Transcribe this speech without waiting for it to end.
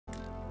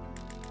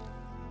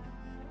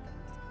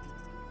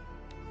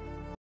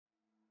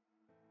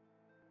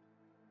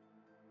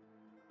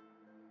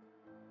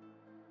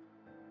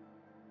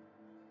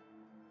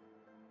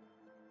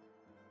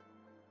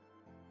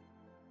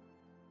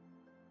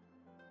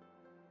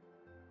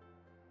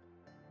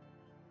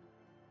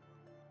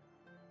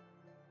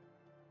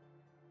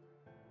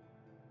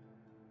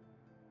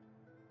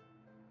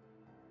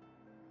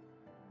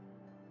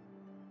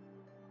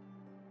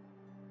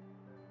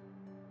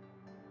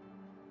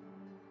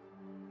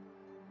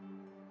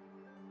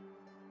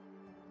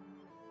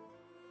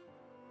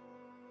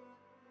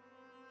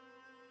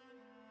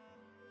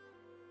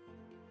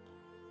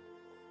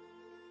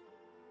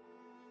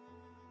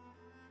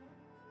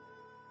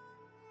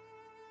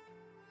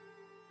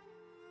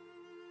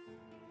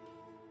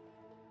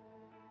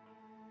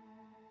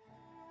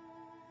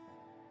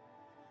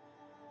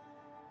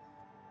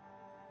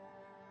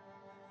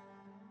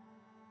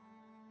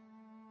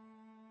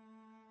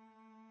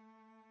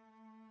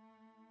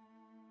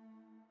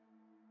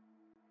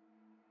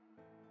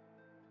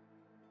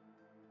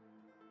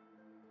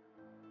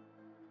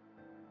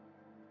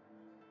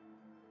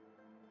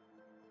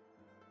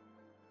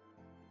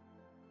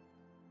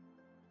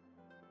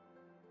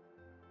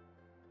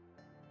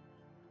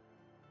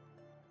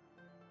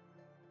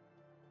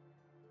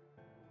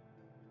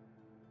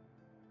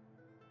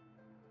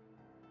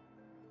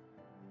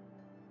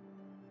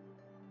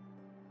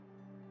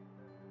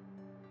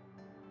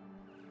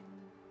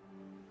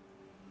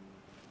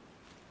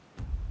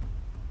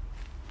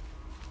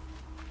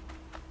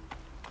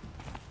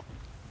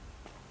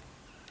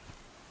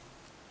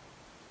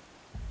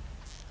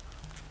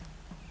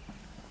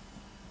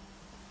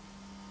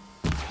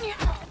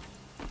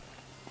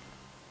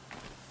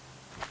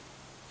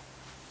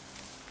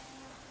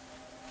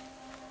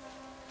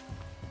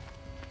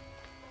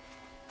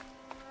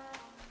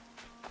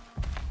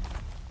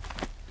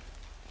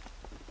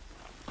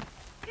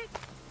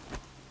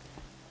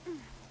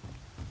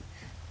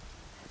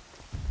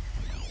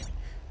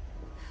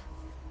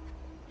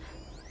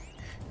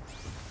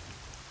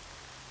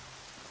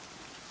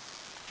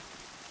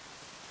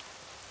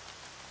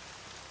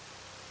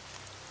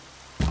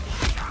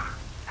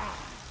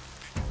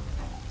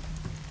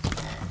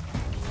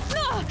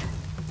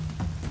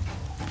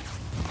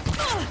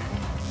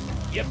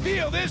You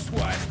feel this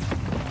one?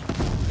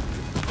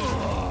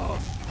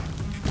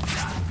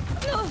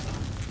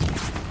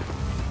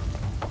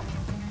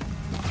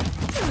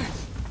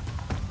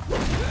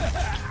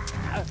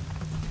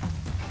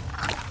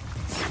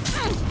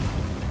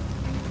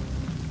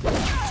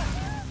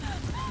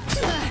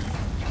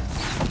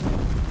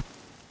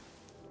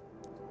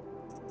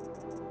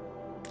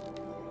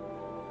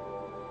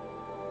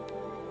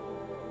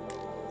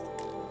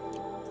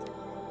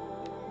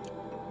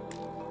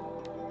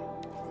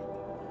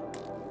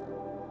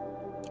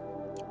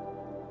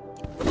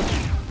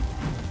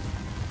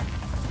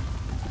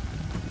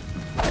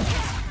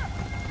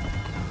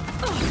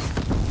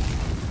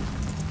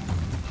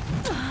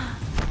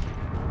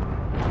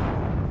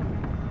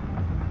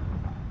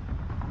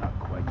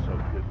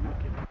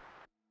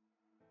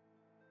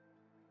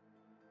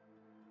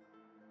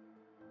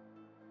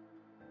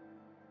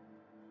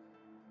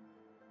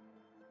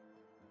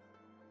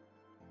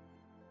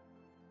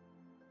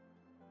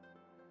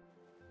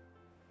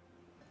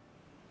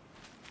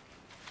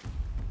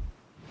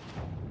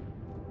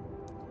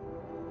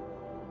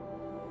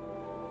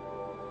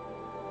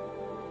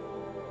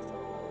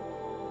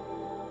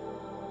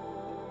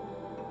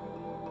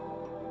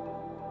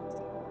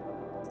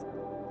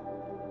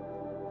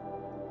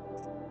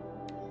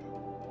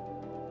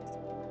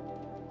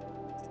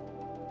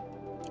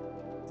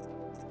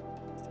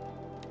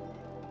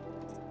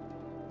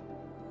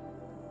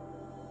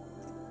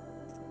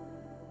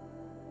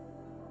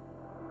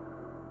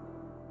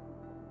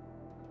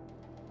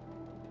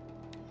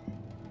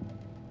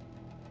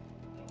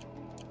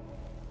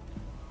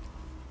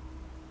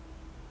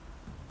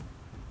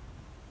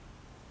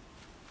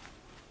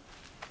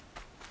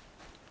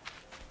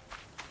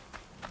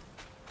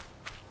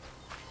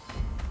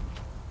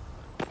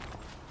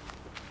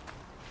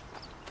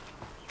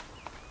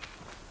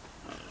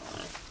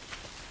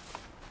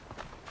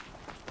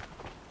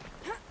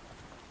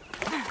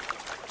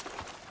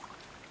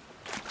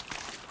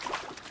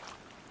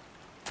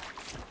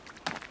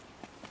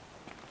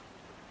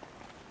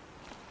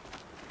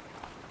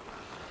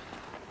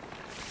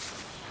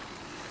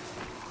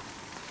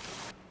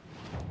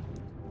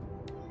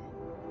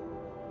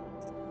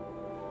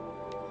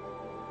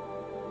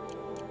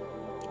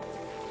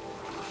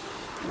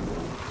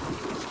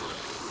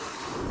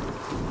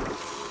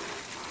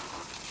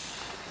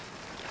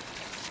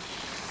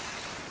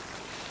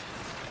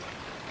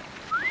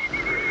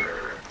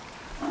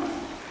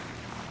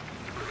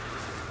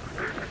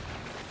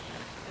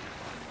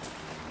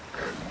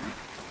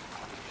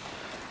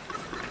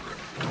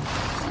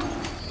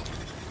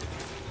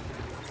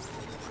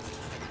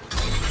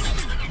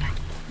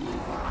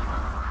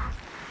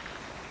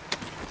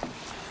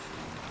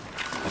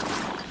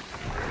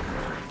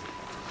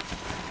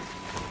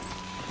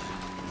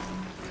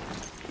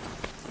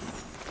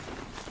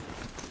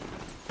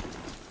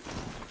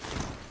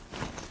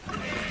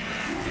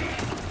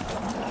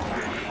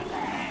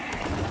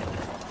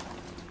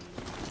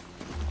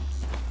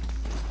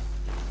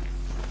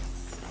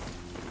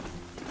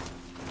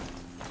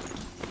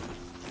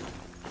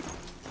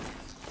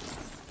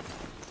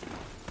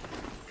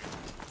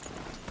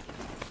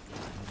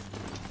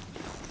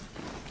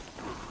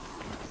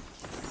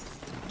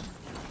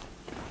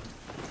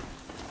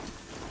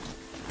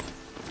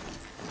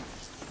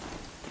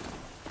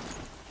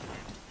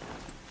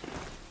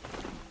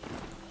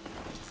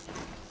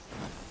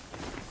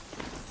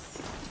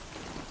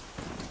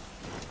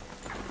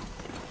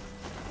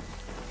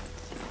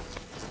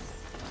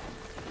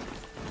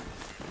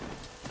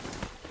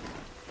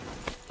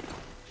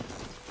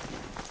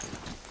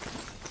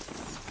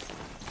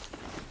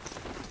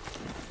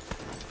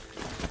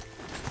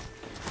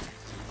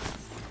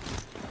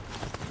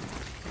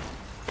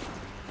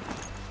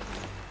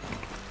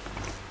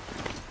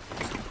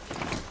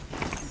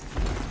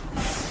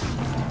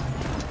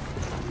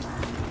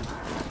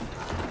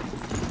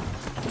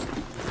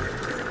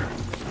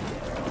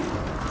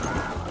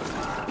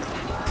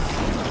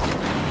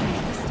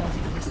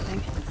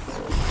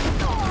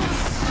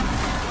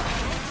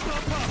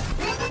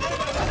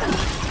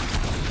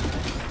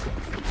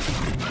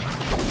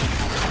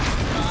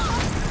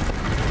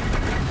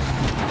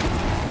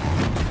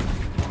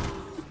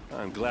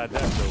 I'm glad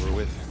that's over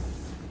with.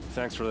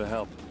 Thanks for the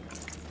help.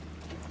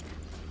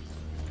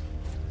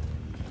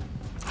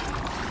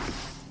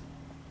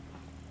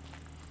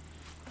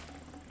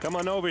 Come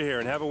on over here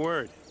and have a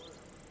word.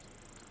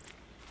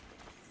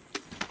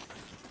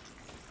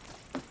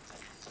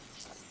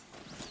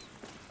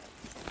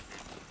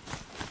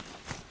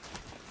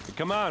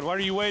 Come on, what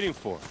are you waiting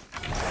for?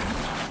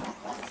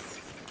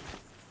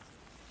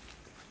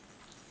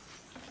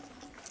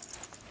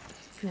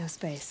 No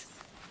space.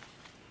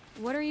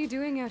 What are you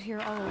doing out here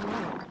all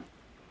alone?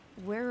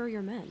 Where are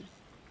your men?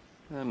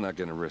 I'm not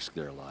gonna risk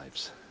their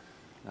lives.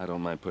 I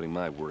don't mind putting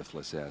my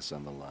worthless ass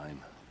on the line,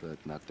 but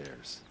not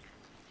theirs.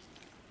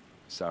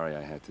 Sorry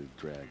I had to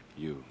drag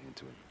you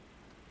into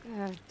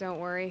it. Don't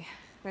worry.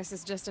 This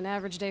is just an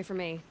average day for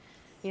me.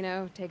 You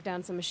know, take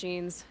down some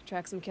machines,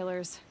 track some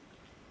killers.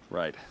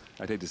 Right.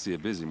 I'd hate to see a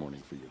busy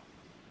morning for you.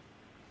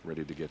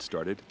 Ready to get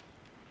started?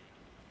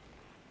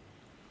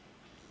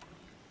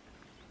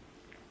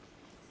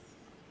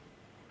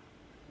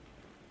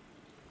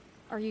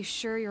 Are you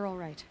sure you're all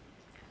right?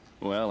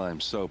 Well, I'm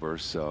sober,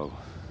 so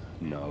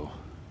no.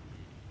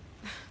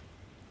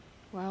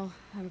 Well,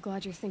 I'm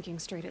glad you're thinking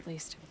straight at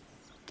least.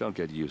 Don't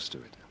get used to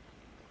it.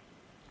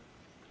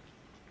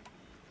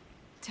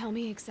 Tell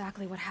me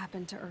exactly what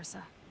happened to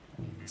Ursa.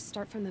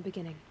 Start from the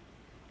beginning.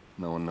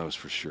 No one knows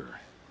for sure.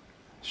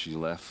 She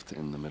left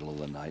in the middle of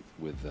the night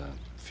with a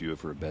few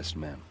of her best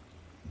men.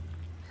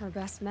 Her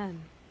best men.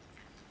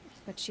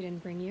 But she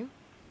didn't bring you?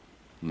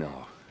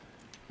 No.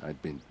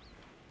 I'd been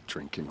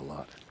drinking a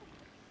lot.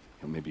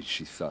 Maybe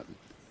she thought...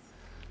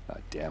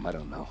 damn, I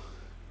don't know.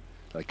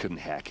 I couldn't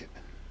hack it.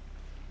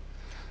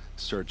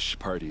 Search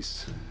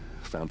parties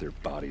found their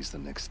bodies the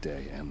next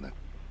day, and the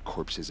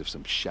corpses of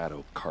some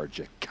Shadow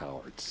Carja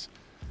cowards.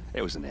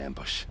 It was an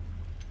ambush.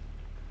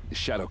 The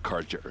Shadow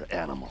Carja are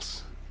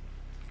animals.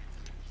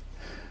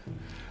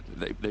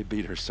 They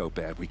beat her so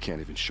bad we can't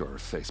even show her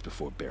face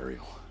before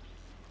burial.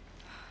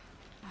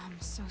 I'm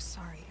so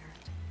sorry,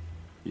 Erend.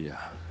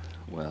 Yeah,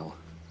 well,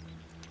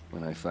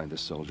 when I find the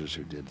soldiers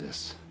who did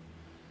this,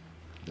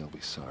 they'll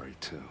be sorry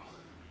too.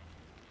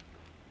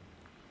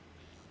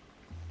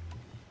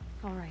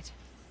 All right.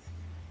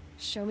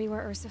 Show me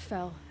where Ursa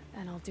fell,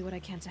 and I'll do what I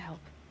can to help.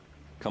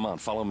 Come on,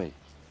 follow me.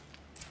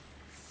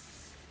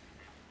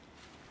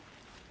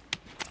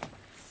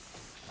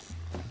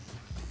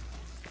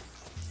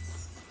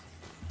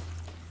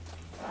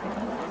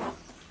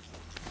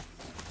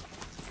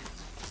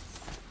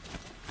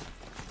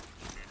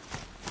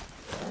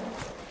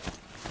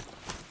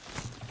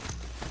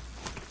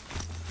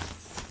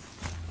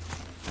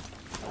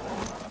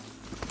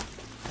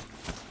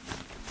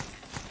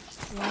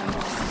 Why would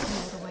Ursa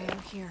know the way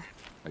out here?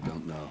 I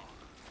don't know.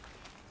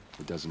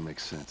 It doesn't make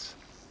sense.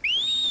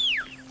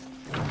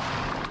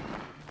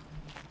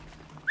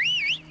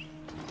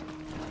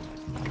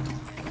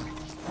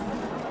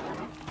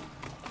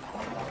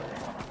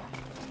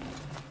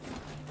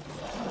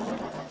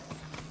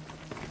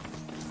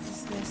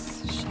 Is this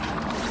Shadow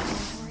Carja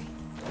territory?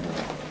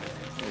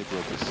 They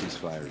broke the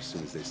ceasefire as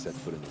soon as they set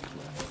foot in the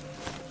cliff.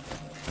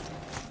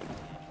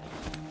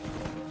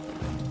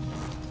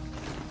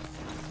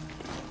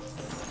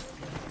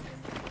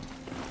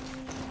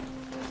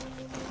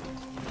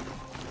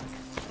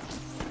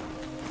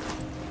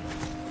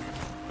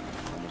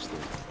 Almost there.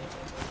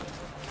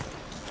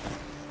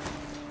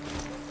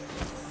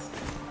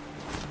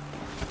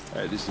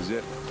 All right, this is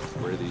it.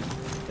 Where the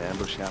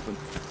ambush happened.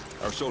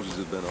 Our soldiers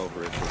have been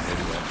over it, but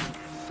maybe that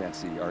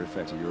fancy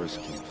artifact of yours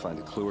can find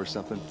a clue or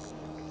something.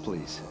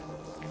 Please.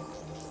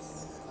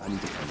 I need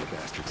to find the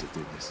bastards that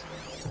did this.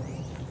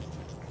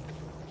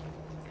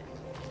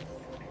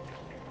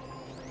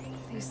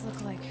 These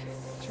look like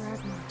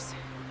drag marks.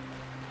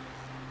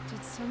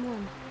 Did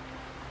someone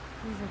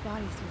move a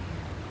body through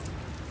here?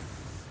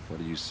 What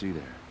do you see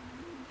there?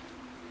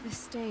 This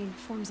stain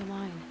forms a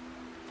line,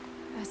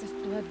 as if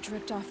blood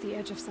dripped off the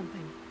edge of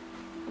something,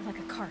 like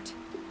a cart.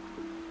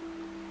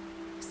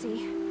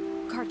 See?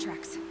 Cart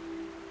tracks.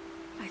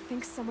 I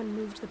think someone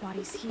moved the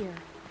bodies here,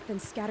 then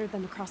scattered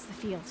them across the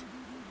field.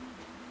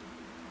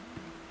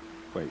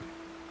 Wait.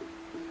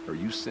 Are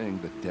you saying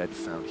the dead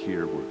found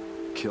here were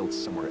killed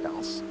somewhere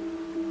else?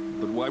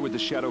 But why would the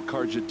Shadow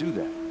Carja do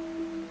that?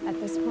 At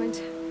this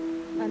point,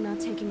 I'm not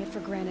taking it for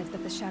granted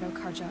that the Shadow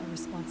Carja are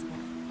responsible.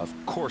 Of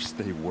course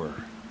they were.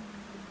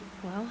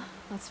 Well,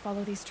 let's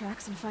follow these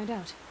tracks and find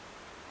out.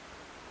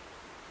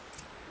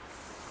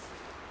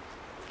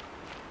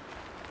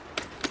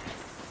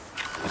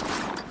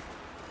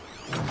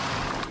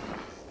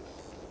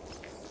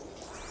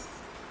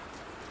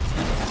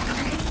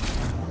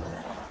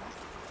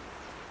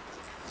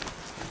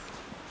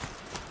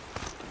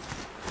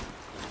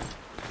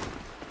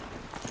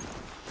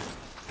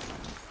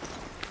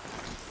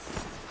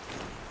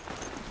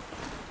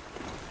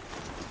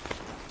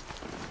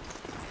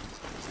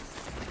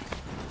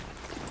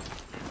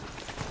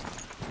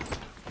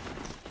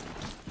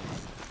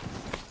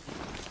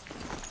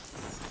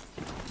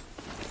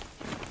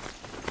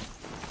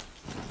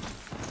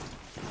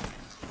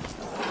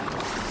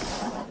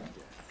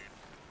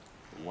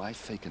 Why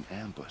fake an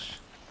ambush?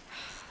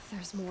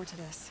 There's more to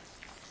this,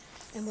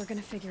 and we're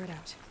gonna figure it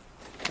out.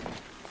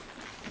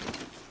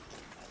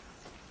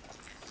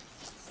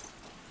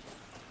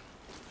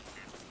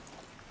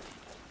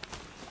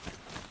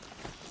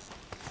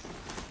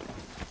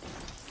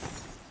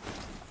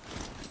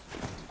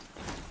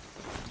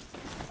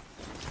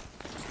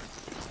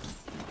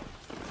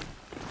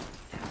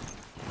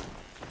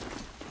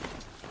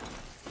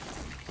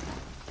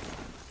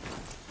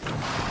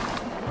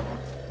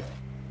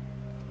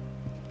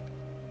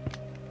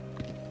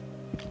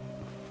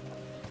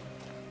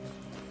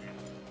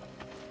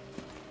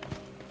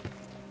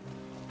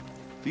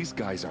 These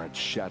guys aren't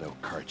Shadow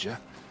Carja.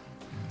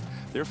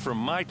 They're from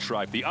my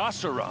tribe, the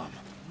Oseram.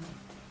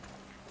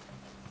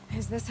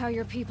 Is this how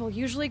your people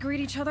usually greet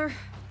each other?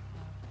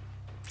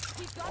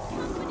 We've got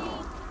company.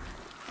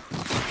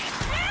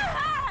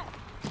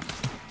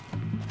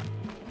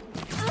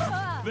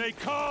 They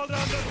called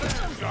on the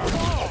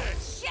Vanguard!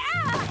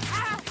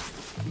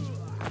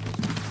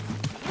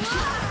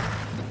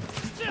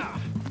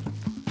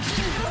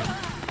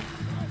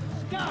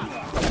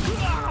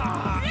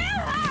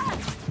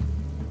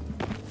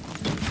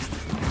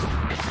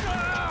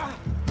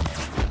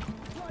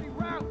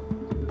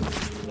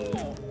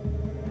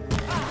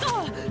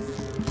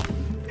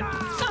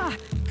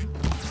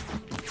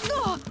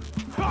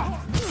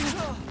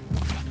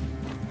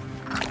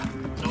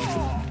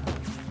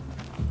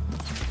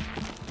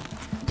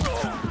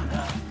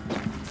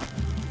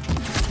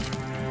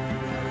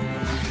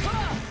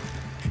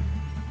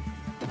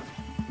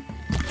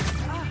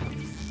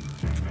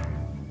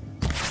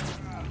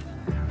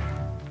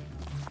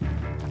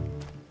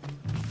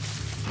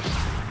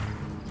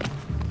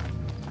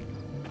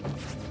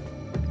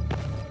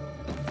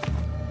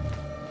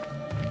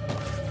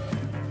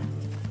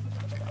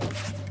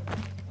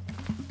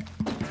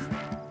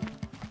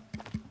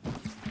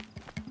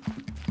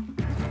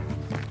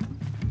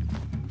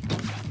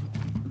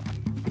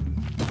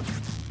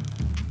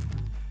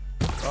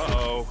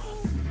 Uh-oh.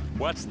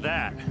 What's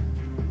that?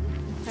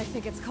 I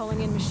think it's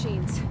calling in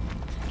machines.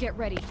 Get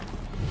ready.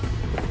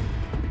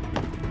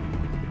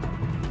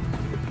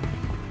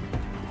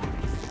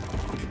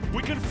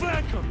 We can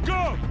flank them!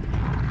 Go!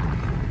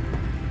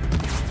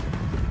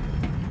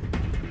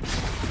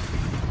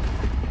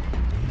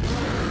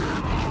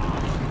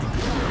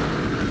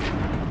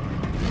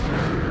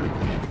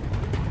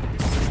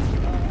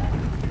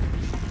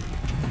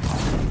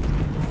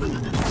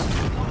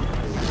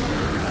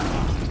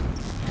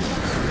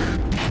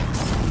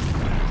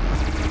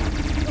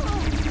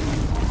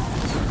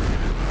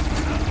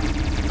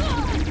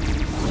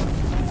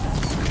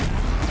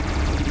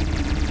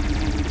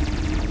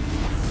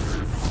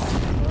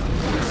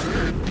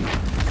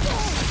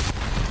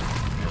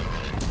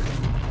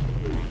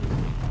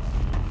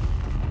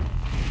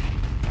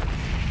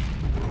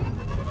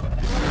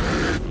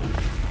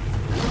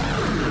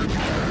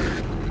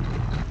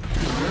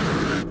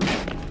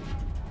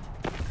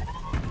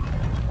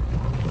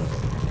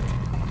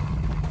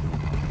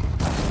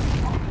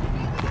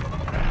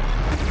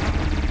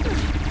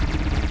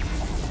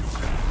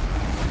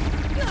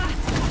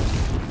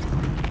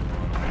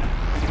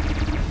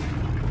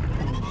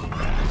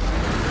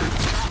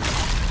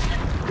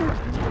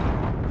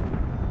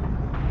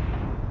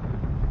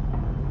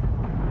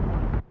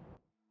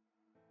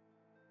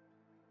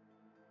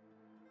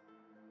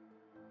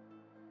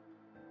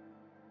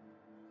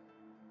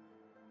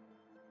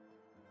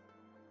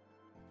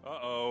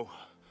 Uh-oh.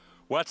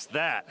 What's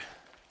that?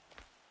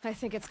 I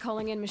think it's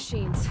calling in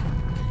machines.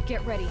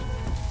 Get ready.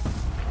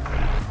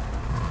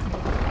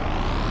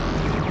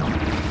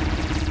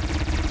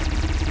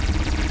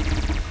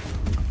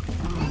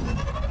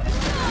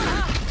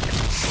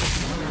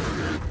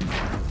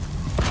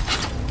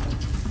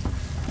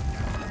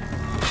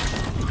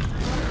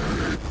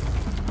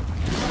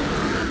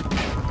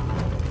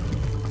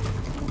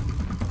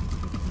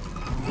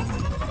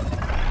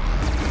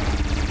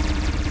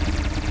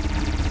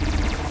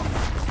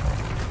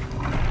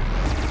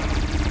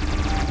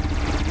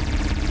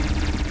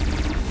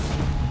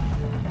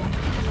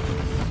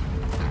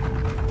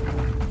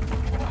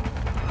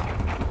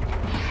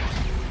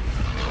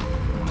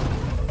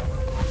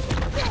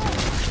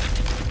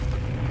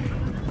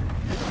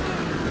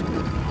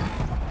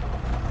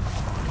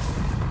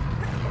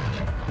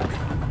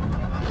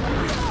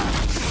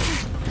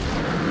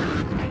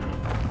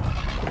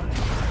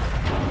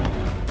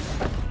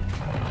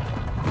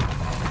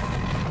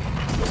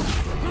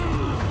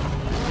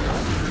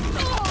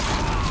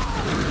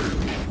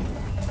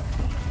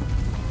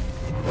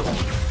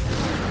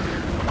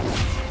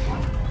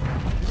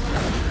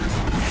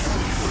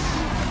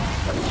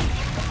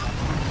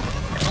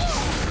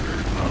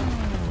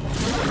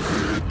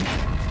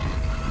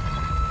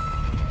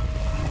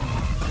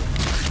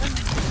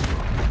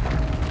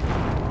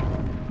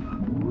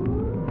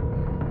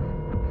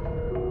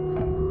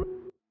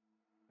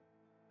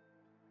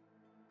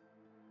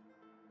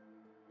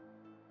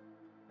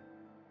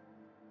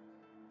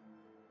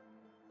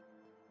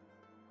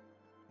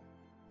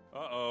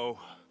 Uh-oh.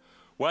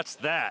 What's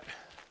that?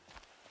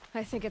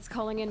 I think it's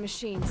calling in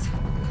machines.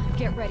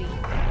 Get ready.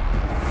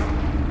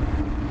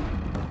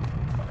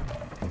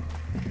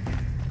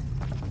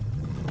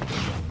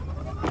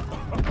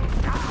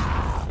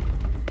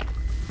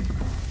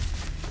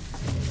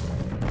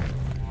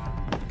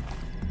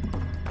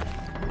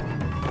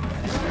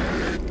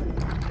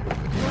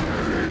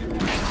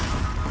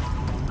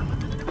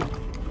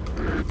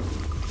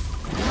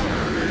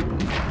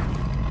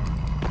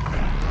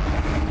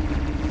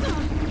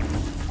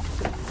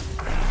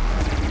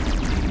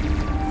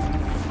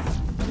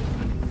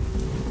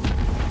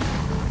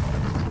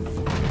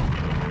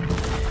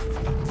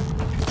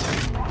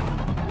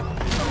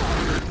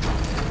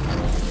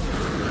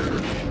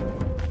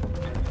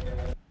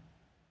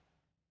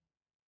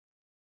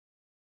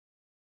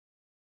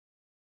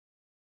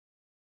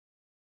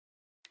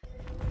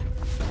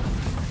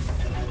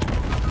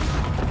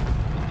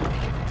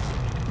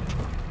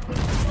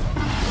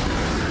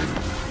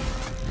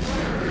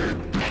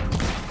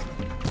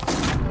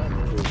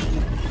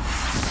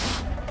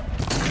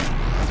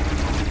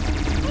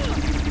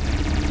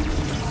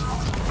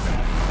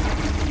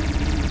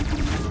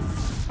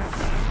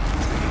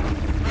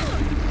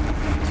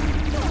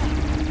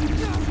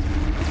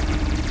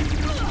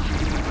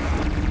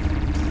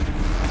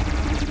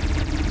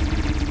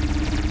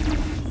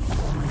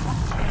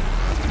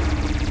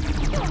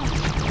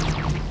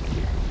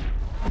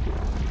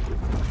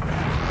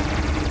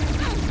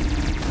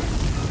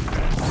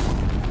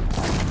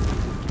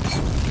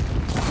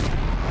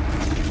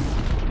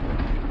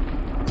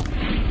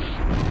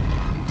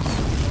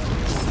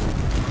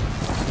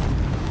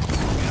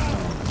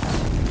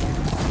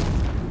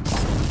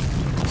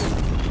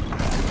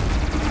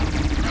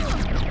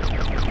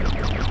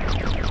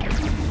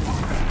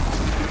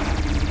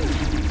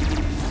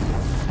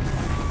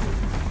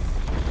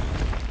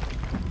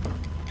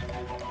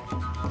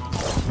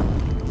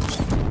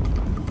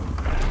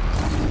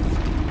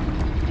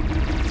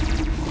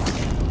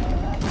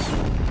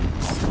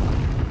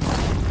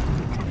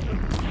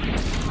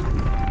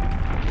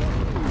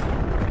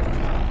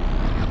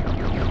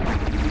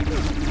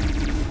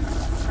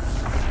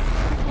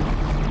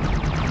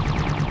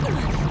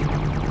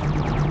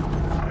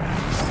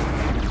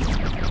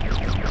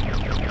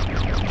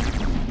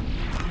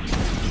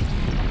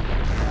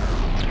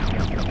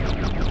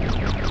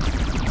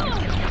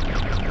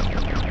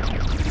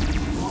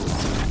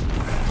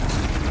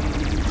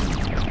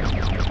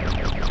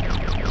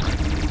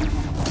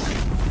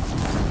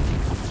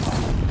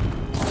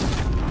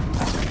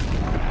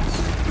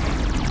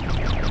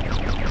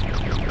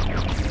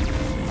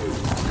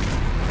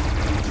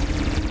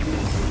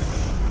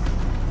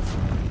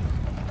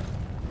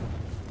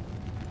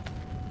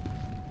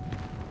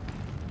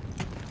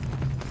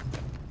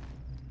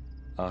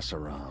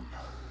 Oseram,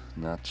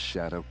 not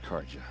Shadow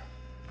Carja.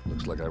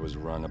 Looks like I was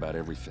wrong about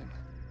everything,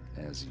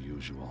 as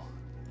usual.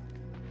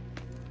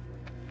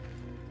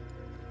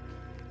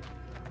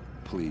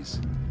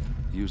 Please,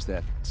 use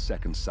that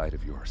second sight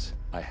of yours.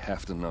 I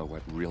have to know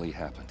what really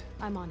happened.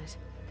 I'm on it.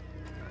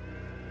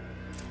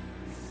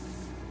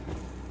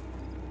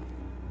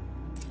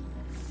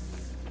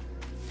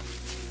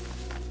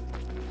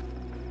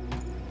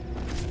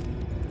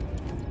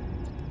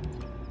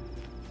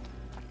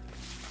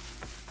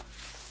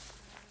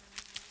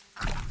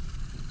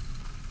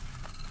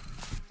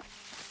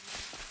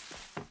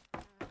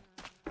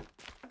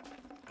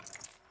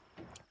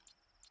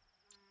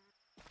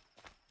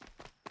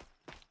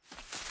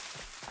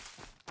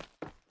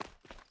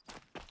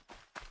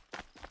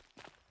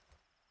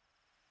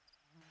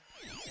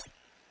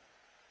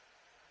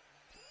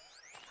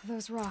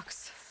 Those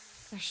rocks,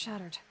 they're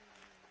shattered.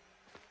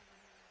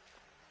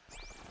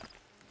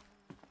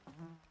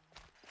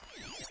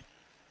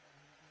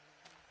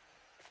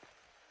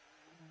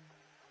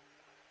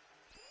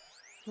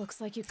 Looks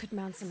like you could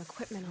mount some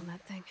equipment on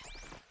that thing.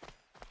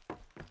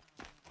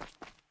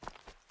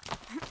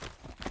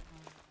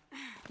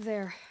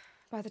 There,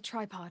 by the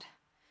tripod.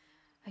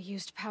 A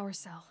used power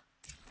cell.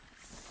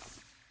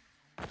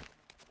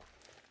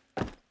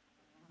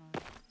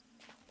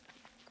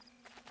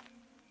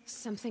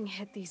 Something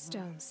hit these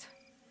stones.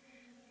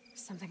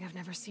 Something I've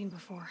never seen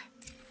before.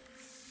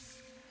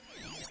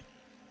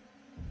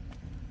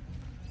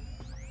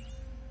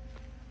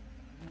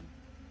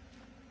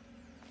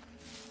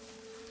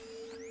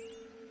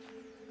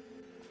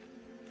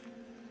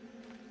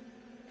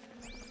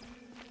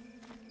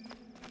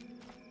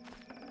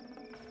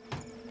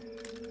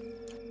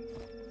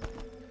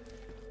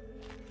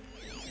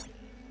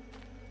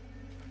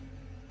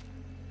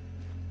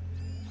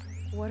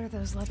 What are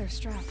those leather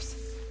straps?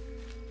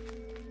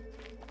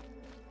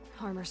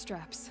 Armor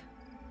straps,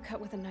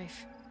 cut with a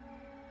knife,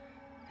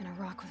 and a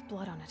rock with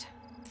blood on it.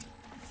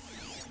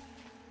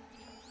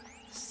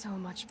 So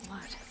much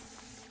blood.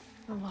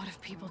 A lot of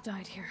people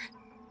died here.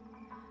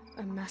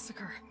 A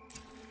massacre.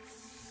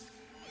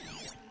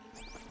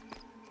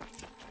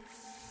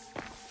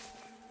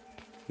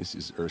 This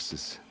is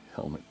Ursa's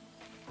helmet.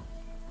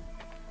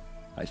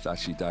 I thought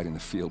she died in the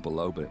field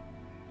below, but it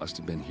must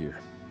have been here.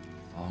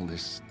 All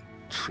this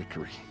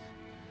trickery.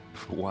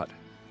 For what?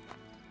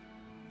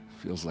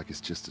 Feels like it's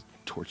just to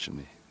torture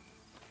me.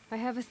 I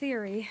have a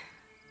theory,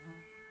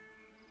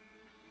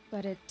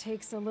 but it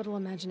takes a little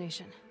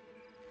imagination.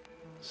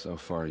 So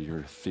far,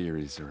 your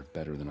theories are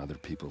better than other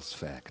people's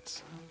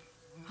facts.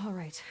 All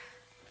right.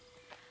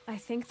 I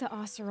think the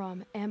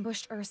Oseram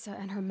ambushed Ursa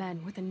and her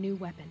men with a new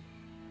weapon.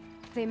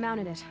 They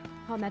mounted it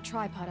on that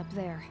tripod up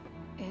there.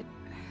 It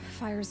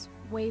fires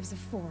waves of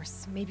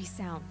force, maybe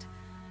sound.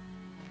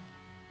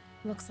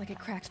 Looks like it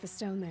cracked the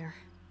stone there.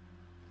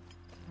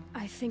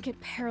 I think it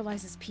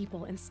paralyzes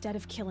people instead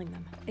of killing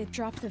them. It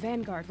dropped the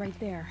Vanguard right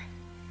there.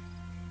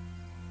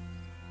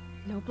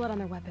 No blood on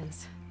their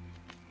weapons.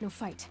 No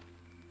fight.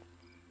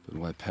 But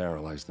why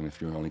paralyze them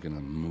if you're only gonna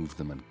move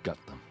them and gut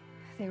them?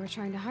 They were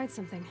trying to hide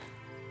something.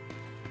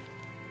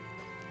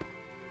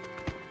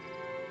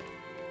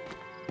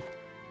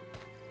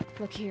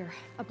 Look here,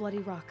 a bloody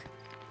rock.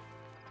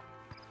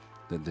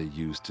 That they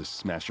used to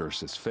smash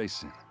Ursa's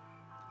face in.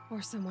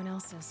 Or someone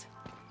else's.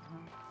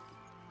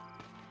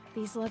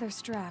 These leather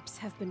straps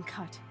have been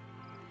cut,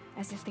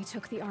 as if they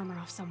took the armor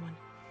off someone.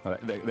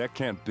 That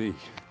can't be.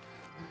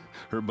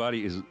 Her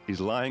body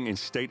is lying in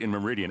state in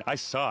Meridian. I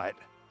saw it.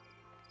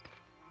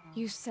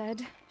 You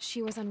said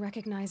she was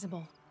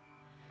unrecognizable.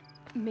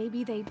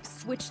 Maybe they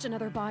switched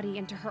another body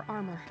into her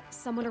armor,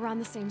 someone around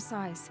the same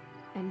size,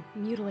 and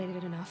mutilated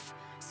it enough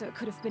so it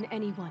could have been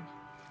anyone,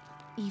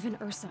 even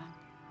Ursa.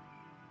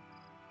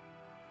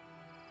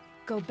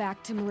 Go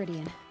back to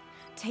Meridian.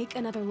 Take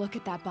another look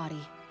at that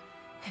body.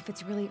 If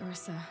it's really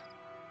Ursa,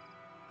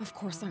 of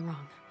course I'm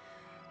wrong.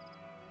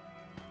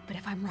 But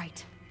if I'm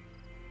right...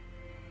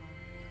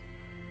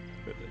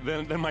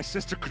 Then my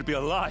sister could be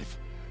alive.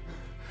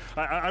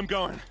 I'm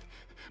going.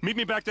 Meet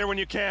me back there when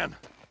you can.